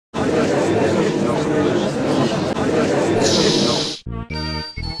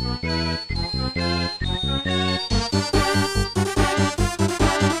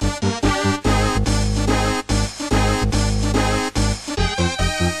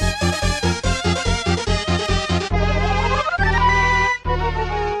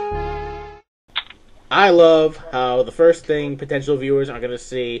I love how the first thing potential viewers are going to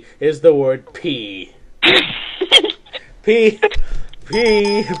see is the word P. P.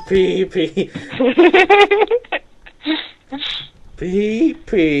 P. P. P. P.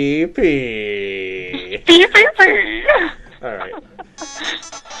 P. P. Alright.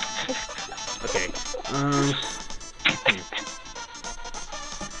 Okay.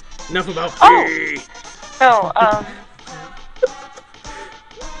 Enough about P. No,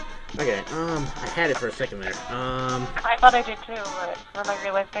 Okay, I had it for a second there. I thought I did too, but then I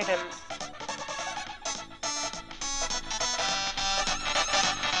realized I didn't.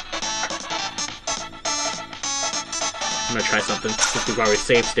 I'm gonna try something, since we've already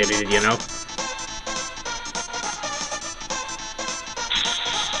save stated it, you know?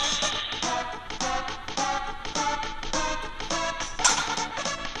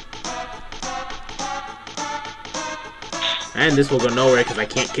 And this will go nowhere because I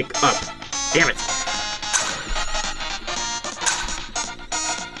can't kick up. Damn it!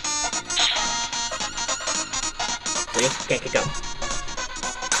 See? Can't kick up.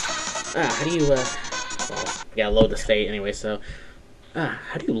 How do you, well, we gotta load the state anyway, so...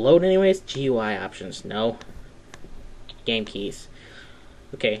 how do you load anyways? GUI options, no. Game keys.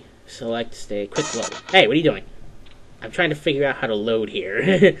 Okay, select state, quick load. Hey, what are you doing? I'm trying to figure out how to load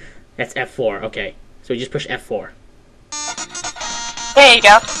here. That's F4, okay. So we just push F4. There you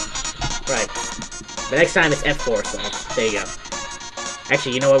go. Right. The next time it's F4, so there you go.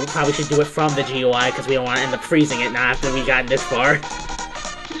 Actually, you know what? We probably should do it from the GUI because we don't want to end up freezing it now after we've gotten this far.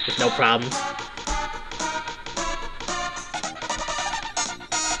 With no problems.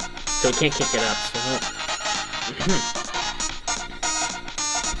 So we can't kick it up, so...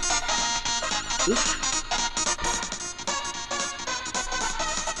 Oops.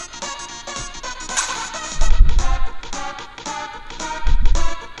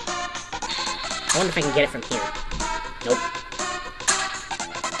 I wonder if I can get it from here. Nope.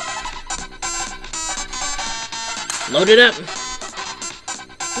 Load it up!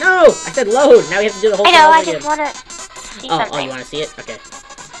 No! I said load! Now we have to do the whole thing over again. I just wanna see something. Oh, you wanna see it? Okay.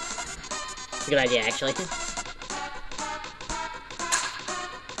 It's a good idea, actually.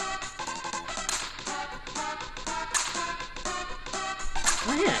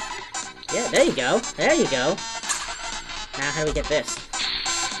 Oh, yeah. Yeah, there you go. There you go. Now, how do we get this?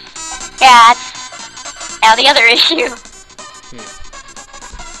 Yeah, that's now the other issue.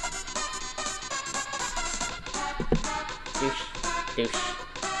 Douche. Douche.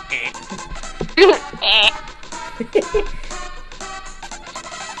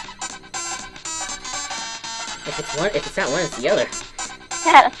 If it's not one, it's the other.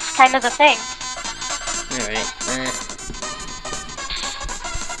 Yeah, that's kind of the thing. Alright,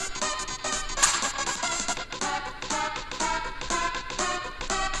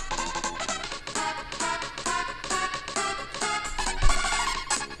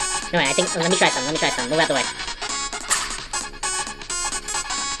 Alright, I think, let me try some, move out the way.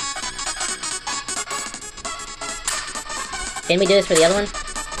 Didn't we do this for the other one?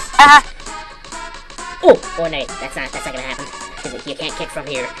 Oh! Oh, no, that's not gonna happen. Because you can't kick from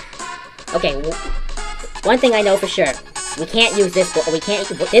here. Okay, one thing I know for sure. We can't use this,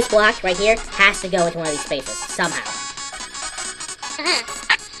 this block right here has to go into one of these spaces, somehow.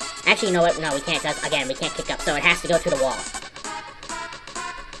 Actually, you know what? No, we can't, because, again, we can't kick up, so it has to go through the wall.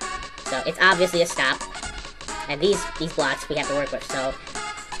 So, it's obviously a stop. And these blocks we have to work with, so...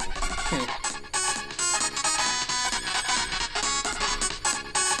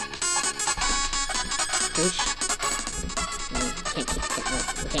 We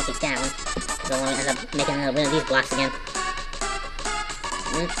can't kick down. So we'll end up making another one of these blocks again.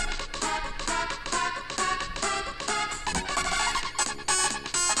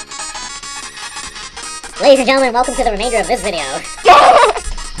 Ladies and gentlemen, welcome to the remainder of this video.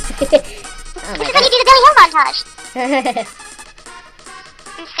 Oh my This is when you do the Benny Hill montage.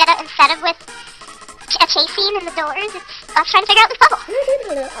 instead of with a chase scene in the doors, it's us trying to figure out this puzzle.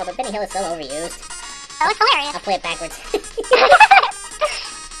 Oh, but Benny Hill is so overused. That was hilarious. I'll play it backwards.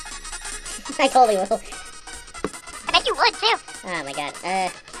 I totally will. I bet you would too. Oh my god.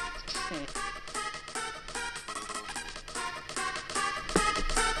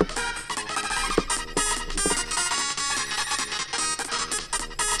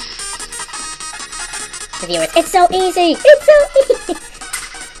 The viewers, it's so easy! It's so easy!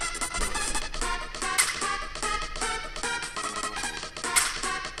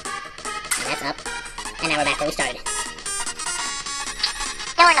 And that's up. And now we're back where we started.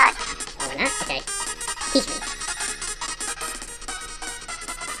 No, we're not. Oh, we're not? Okay. Teach me.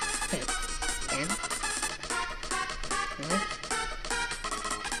 Down.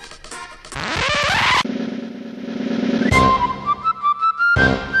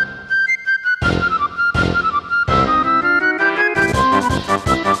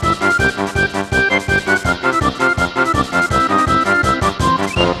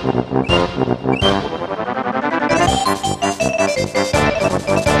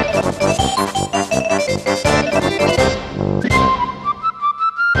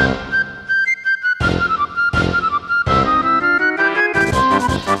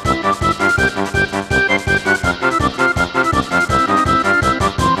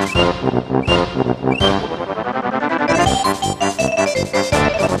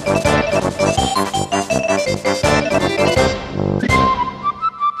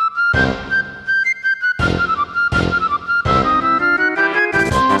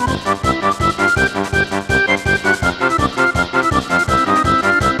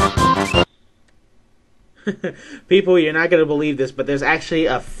 People, you're not going to believe this, but there's actually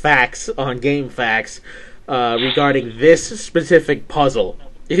a facts on Game Facts regarding this specific puzzle,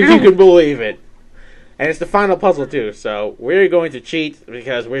 if you can believe it. And it's the final puzzle, too, so we're going to cheat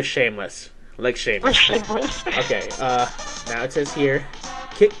because we're shameless. Like shameless. Okay, now it says here,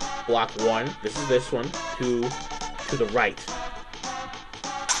 kick block 1, this is this one, to the right.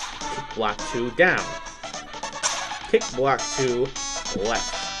 Kick block 2 down. Kick block 2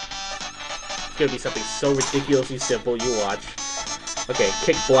 left. It's gonna be something so ridiculously simple, you watch. Okay,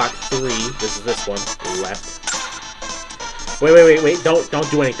 kick block 3, this is this one, left. Wait,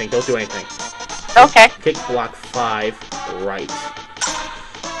 don't do anything, don't do anything. Okay. Kick block 5, right.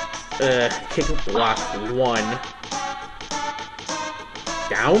 Kick block 1,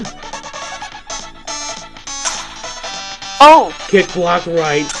 down. Oh! Kick block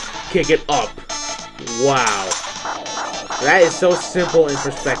right, kick it up. Wow. That is so simple in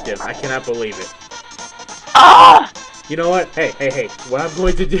perspective, I cannot believe it. Ah! You know what? Hey, what I'm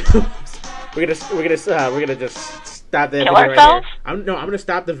going to do is we're gonna just stop that Kill video right here. ourselves? I'm gonna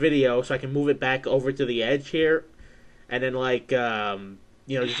stop the video so I can move it back over to the edge here, and then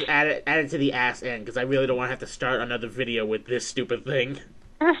just add it to the ass end because I really don't want to have to start another video with this stupid thing.